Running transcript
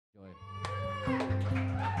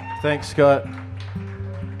Thanks, Scott.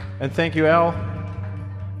 And thank you, Al.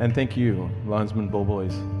 And thank you, Linesman Ball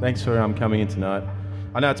Boys. Thanks for coming in tonight.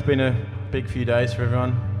 I know it's been a big few days for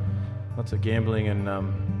everyone. Lots of gambling and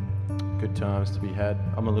good times to be had.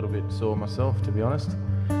 I'm a little bit sore myself, to be honest.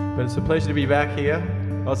 But it's a pleasure to be back here.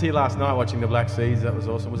 I was here last night watching the Black Seas. That was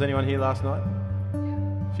awesome. Was anyone here last night?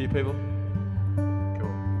 A few people?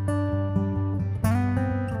 Cool.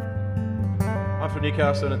 I'm from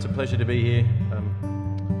Newcastle and it's a pleasure to be here.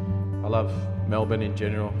 I love Melbourne in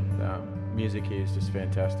general. Music here is just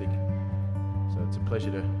fantastic. So it's a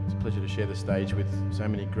pleasure to share the stage with so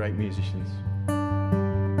many great musicians.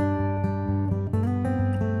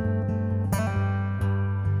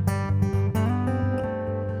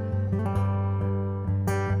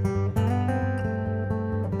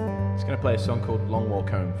 Just going to play a song called Long Walk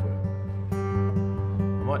Home for you.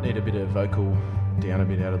 I might need a bit of vocal down a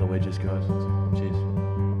bit out of the wedges, guys. Cheers.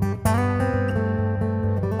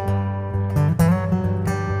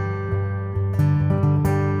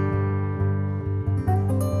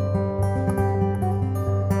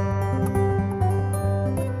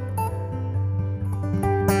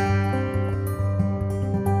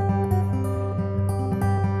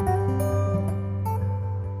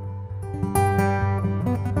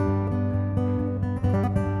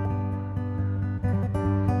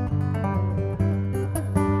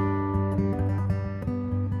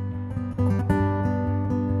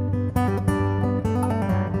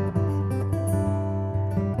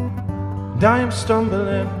 And I am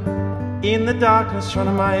stumbling in the darkness,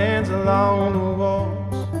 running my hands along the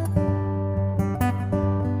walls,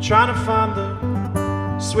 trying to find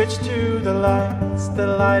the switch to the lights that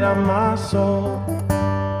light on my soul.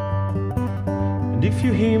 And if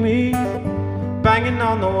you hear me banging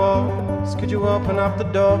on the walls, could you open up the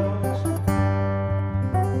doors?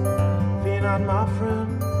 Fear not, my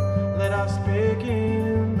friend, let us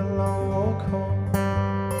begin the long walk home.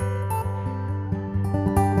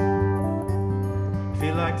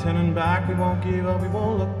 Feel like turning back, we won't give up, we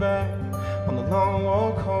won't look back on the long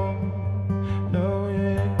walk home. No,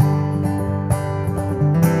 yeah.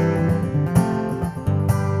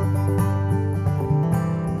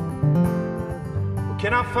 Well,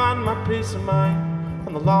 can I find my peace of mind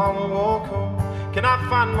on the long walk home? Can I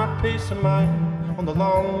find my peace of mind on the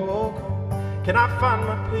long walk home? Can I find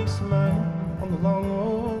my peace of mind on the long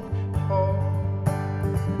walk home?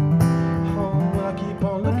 Oh, will I keep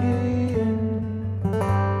on looking?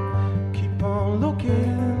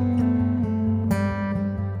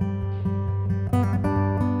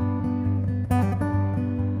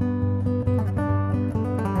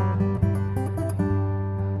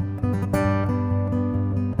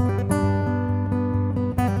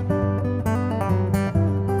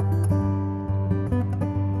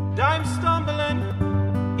 I'm stumbling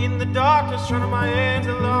in the darkness, trying to my hands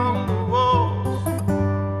along the walls,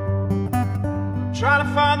 trying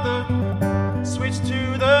to find the switch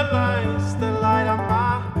to the lights that light up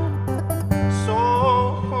my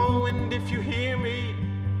soul. And if you hear me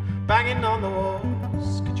banging on the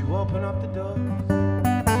walls, could you open up the doors?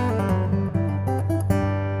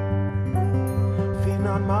 Fear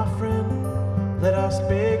not, my friend, let us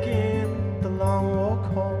begin the long walk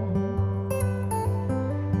home.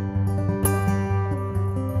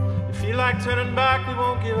 Feel like turning back, we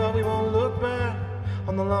won't give up, we won't look back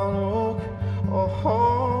on the long walk. Oh, oh,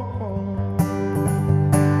 oh.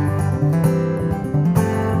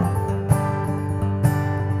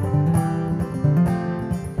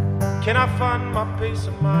 Can I find my peace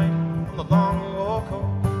of mind on the long walk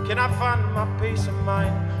home? Can I find my peace of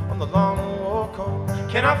mind on the long walk home?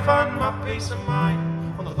 Can I find my peace of mind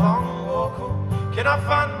on the long walk home? Can I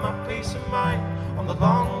find my peace of mind on the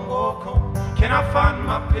long walk home? Can I find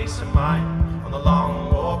my peace of mind on the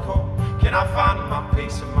long walk home? Can I find my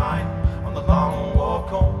peace of mind on the long walk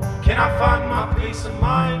home? Can I find my peace of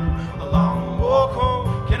mind on the long walk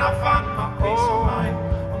home? Can I find my peace of mind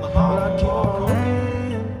on the long walk home?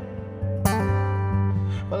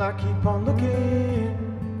 Well, I keep on looking.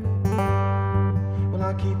 Well,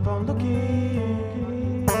 I keep on looking.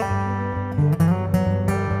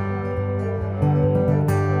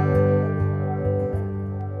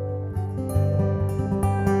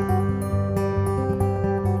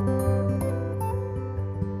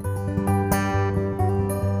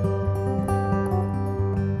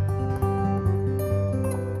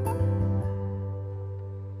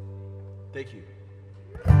 Thank you.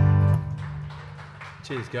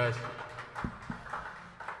 Cheers, guys.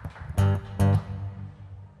 I'd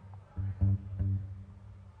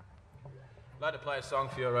like to play a song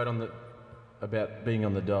for you I wrote on about being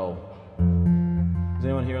on the dole. Is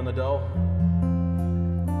anyone here on the dole?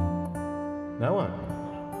 No one?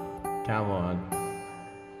 Come on.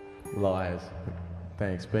 Liars.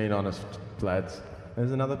 Thanks, being honest, lads.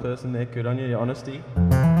 There's another person there, good on you, your honesty.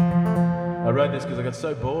 I wrote this because I got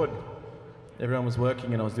so bored. Everyone was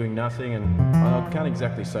working and I was doing nothing, and I can't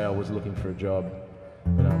exactly say I was looking for a job.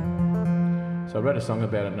 But, so I wrote a song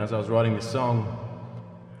about it, and as I was writing this song,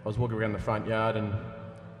 I was walking around the front yard and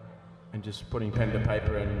just putting pen to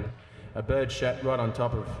paper, and a bird shat right on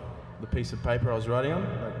top of the piece of paper I was writing on,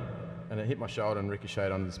 and it hit my shoulder and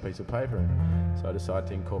ricocheted onto this piece of paper. So I decided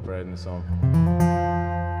to incorporate it in the song.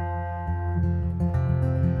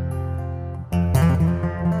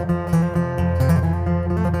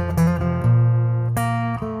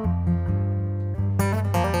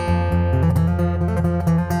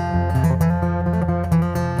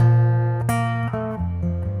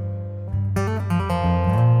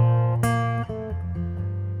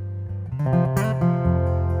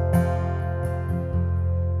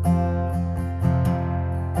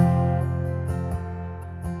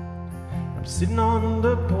 Sitting on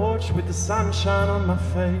the porch with the sunshine on my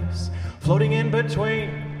face, floating in between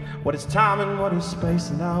what is time and what is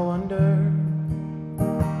space, and I wonder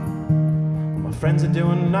what my friends are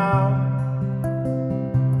doing now.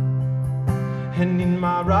 And in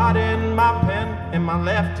my right hand my pen, in my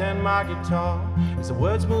left hand my guitar, is the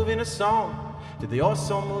words moving a song? Did they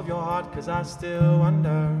also move your heart? 'Cause I still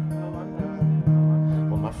wonder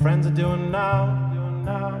what my friends are doing now.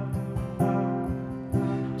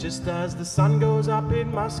 Just as the sun goes up, it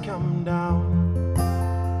must come down,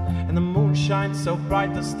 and the moon shines so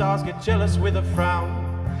bright the stars get jealous with a frown.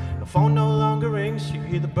 The phone no longer rings, you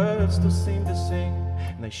hear the birds still seem to sing,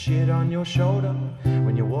 and they shit on your shoulder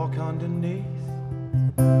when you walk underneath.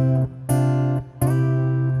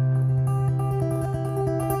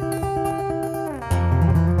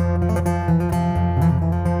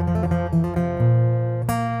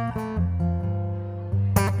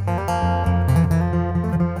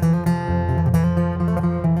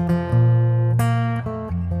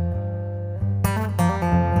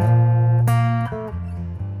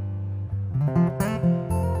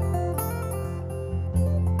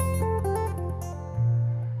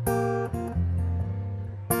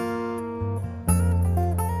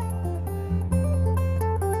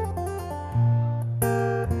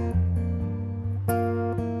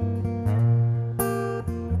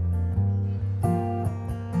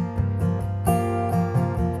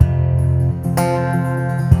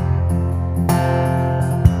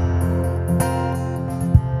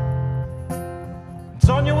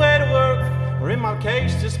 On your way to work, or in my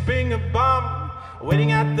case just being a bum,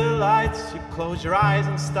 waiting at the lights, you close your eyes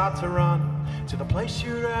and start to run to the place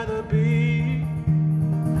you'd rather be.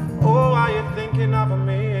 Oh, are you thinking of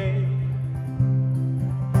me?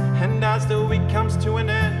 And as the week comes to an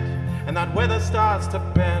end and that weather starts to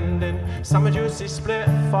bend, and summer juicy split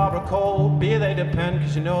for a cold beer they depend,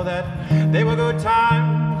 'cause you know that they were good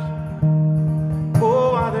times.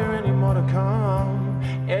 Oh, are there any more to come?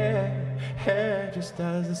 Yeah. Just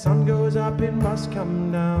as the sun goes up, it must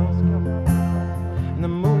come down, and the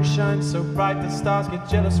moon shines so bright the stars get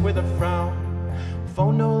jealous with a frown. The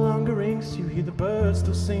phone no longer rings, you hear the birds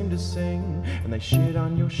still seem to sing, and they shit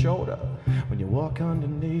on your shoulder when you walk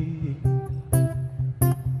underneath.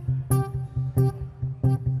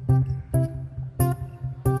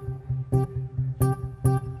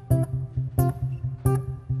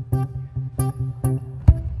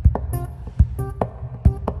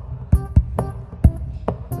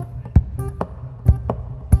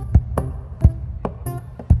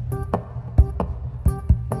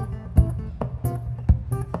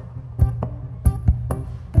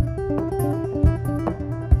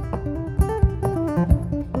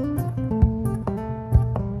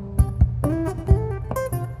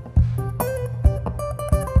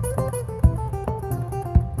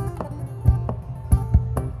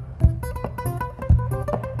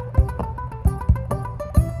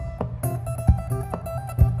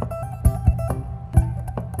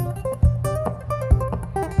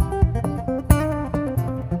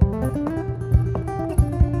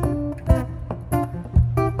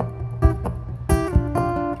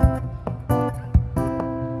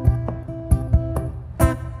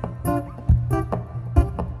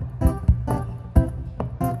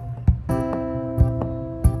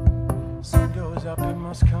 Up, it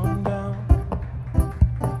must come down.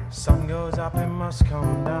 Sun goes up, it must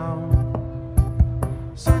come down.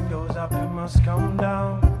 Sun goes up, it must come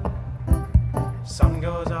down. Sun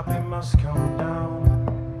goes up, it must come down.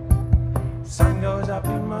 Sun goes up,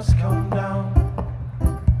 it must come down.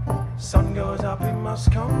 Sun goes up, it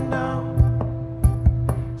must come down.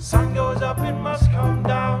 Sun goes up, it must come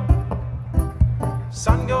down.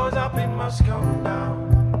 Sun goes up, it must come down.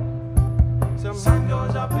 Sun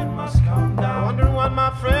goes up, it must come down. Wondering what my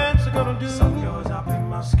friends are gonna do. Sun goes up, it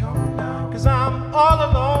must come down. Cause I'm all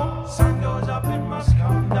alone. Sun goes up, it must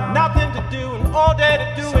come down. Nothing to do and all day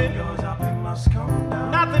to do it. Sun goes up, it must come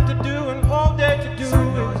down. Nothing to do and all day to do it.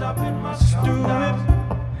 Sun goes up, it must come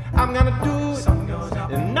down. I'm gonna do it. Sun goes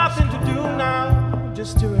up, and nothing to do now.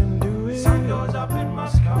 Just do it and do it. Sun goes up, it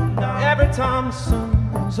must come down. Every time the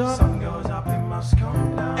sun goes up. Sun goes up, it must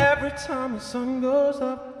come down. Every time the sun goes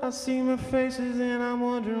up, I see my faces and I'm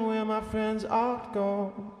wondering where my friends are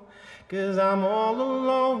gone. Cause I'm all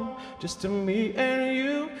alone, just to me and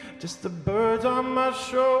you, just the birds on my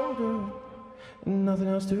shoulder, and nothing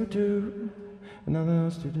else to do, nothing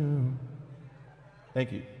else to do.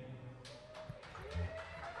 Thank you.